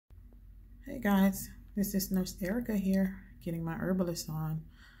Hey guys, this is Nurse Erica here, getting my Herbalist on.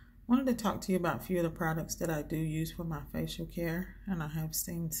 Wanted to talk to you about a few of the products that I do use for my facial care, and I have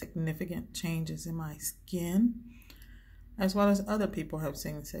seen significant changes in my skin, as well as other people have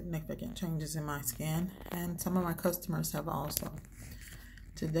seen significant changes in my skin, and some of my customers have also.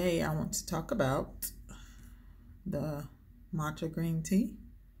 Today I want to talk about the Matcha Green Tea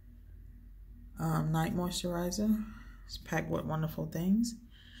Night Moisturizer. It's packed with wonderful things.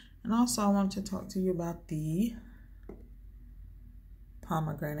 And also I want to talk to you about the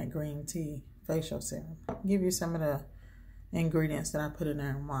Pomegranate Green Tea Facial Serum. I'll give you some of the ingredients that I put in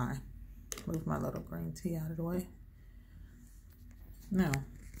there and why. Move my little green tea out of the way. Now,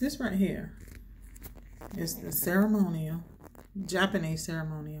 this right here is the Japanese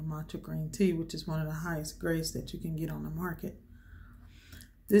ceremonial Matcha Green Tea, which is one of the highest grades that you can get on the market.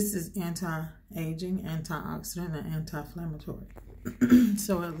 This is anti-aging, antioxidant, and anti-inflammatory.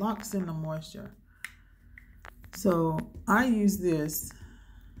 So it locks in the moisture. So I use this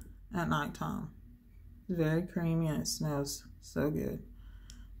at nighttime. It's very creamy and it smells so good.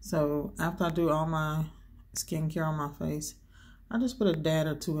 So after I do all my skincare on my face, I just put a dab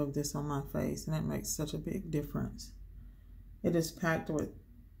or two of this on my face, and it makes such a big difference. It is packed with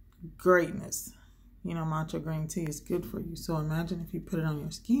greatness. You know, matcha green tea is good for you. So imagine if you put it on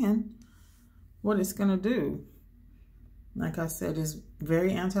your skin, what it's going to do. Like I said, it's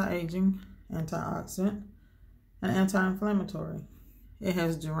very anti-aging, antioxidant, and anti-inflammatory. It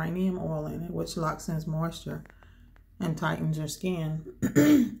has geranium oil in it, which locks in moisture and tightens your skin.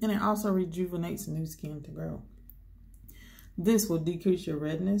 And it also rejuvenates new skin to grow. This will decrease your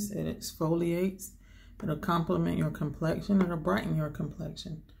redness. It exfoliates. It'll complement your complexion. It'll brighten your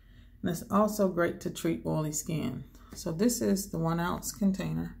complexion. And it's also great to treat oily skin. So this is the 1 ounce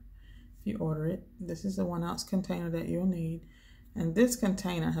container. If you order it, this is the 1 ounce container that you'll need. And this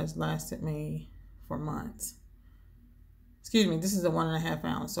container has lasted me for months. Excuse me, this is a 1.5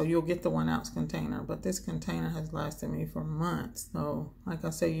 ounce. So you'll get the 1 ounce container, but this container has lasted me for months. So like I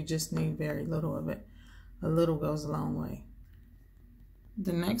say, you just need very little of it. A little goes a long way.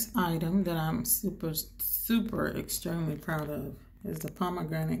 The next item that I'm super extremely proud of is the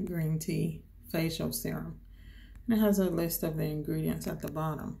Pomegranate Green Tea Facial Serum. And it has a list of the ingredients at the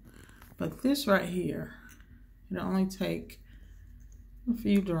bottom. But this right here, it'll only take a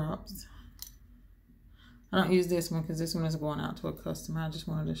few drops. I don't use this one because this one is going out to a customer. I just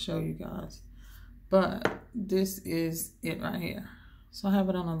wanted to show you guys. But this is it right here. So I have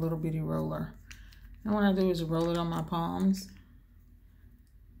it on a little bitty roller. And what I do is roll it on my palms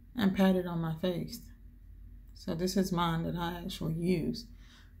and pat it on my face. So this is mine that I actually use.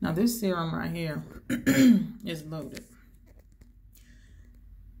 Now this serum right here is loaded.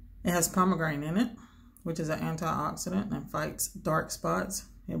 It has pomegranate in it, which is an antioxidant and fights dark spots.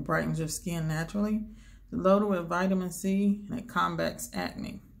 It brightens your skin naturally. It's loaded with vitamin C and it combats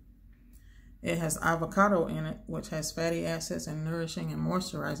acne. It has avocado in it, which has fatty acids and nourishing and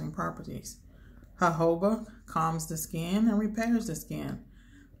moisturizing properties. Jojoba calms the skin and repairs the skin.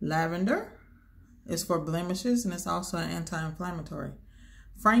 Lavender is for blemishes and it's also an anti-inflammatory.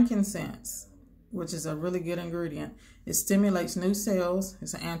 Frankincense, which is a really good ingredient. It stimulates new cells.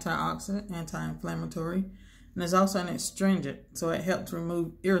 It's an antioxidant, anti-inflammatory, and it's also an astringent, so it helps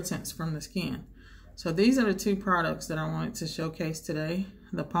remove irritants from the skin. So these are the two products that I wanted to showcase today: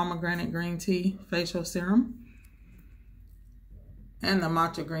 the Pomegranate Green Tea Facial Serum and the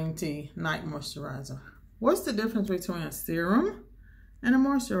Matcha Green Tea Night Moisturizer. What's the difference between a serum and a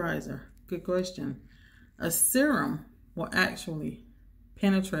moisturizer? Good question. A serum will actually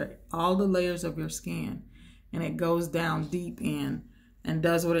penetrate all the layers of your skin, and it goes down deep in and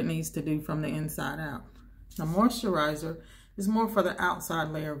does what it needs to do from the inside out. The moisturizer is more for the outside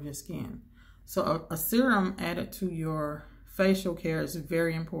layer of your skin. So a serum added to your facial care is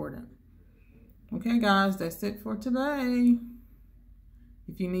very important. Okay guys, that's it for today.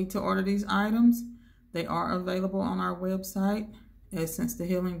 If you need to order these items, they are available on our website,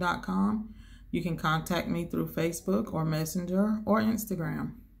 Essencethehealing.com. You can contact me through Facebook or Messenger or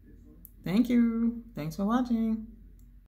Instagram. Thank you. Thanks for watching.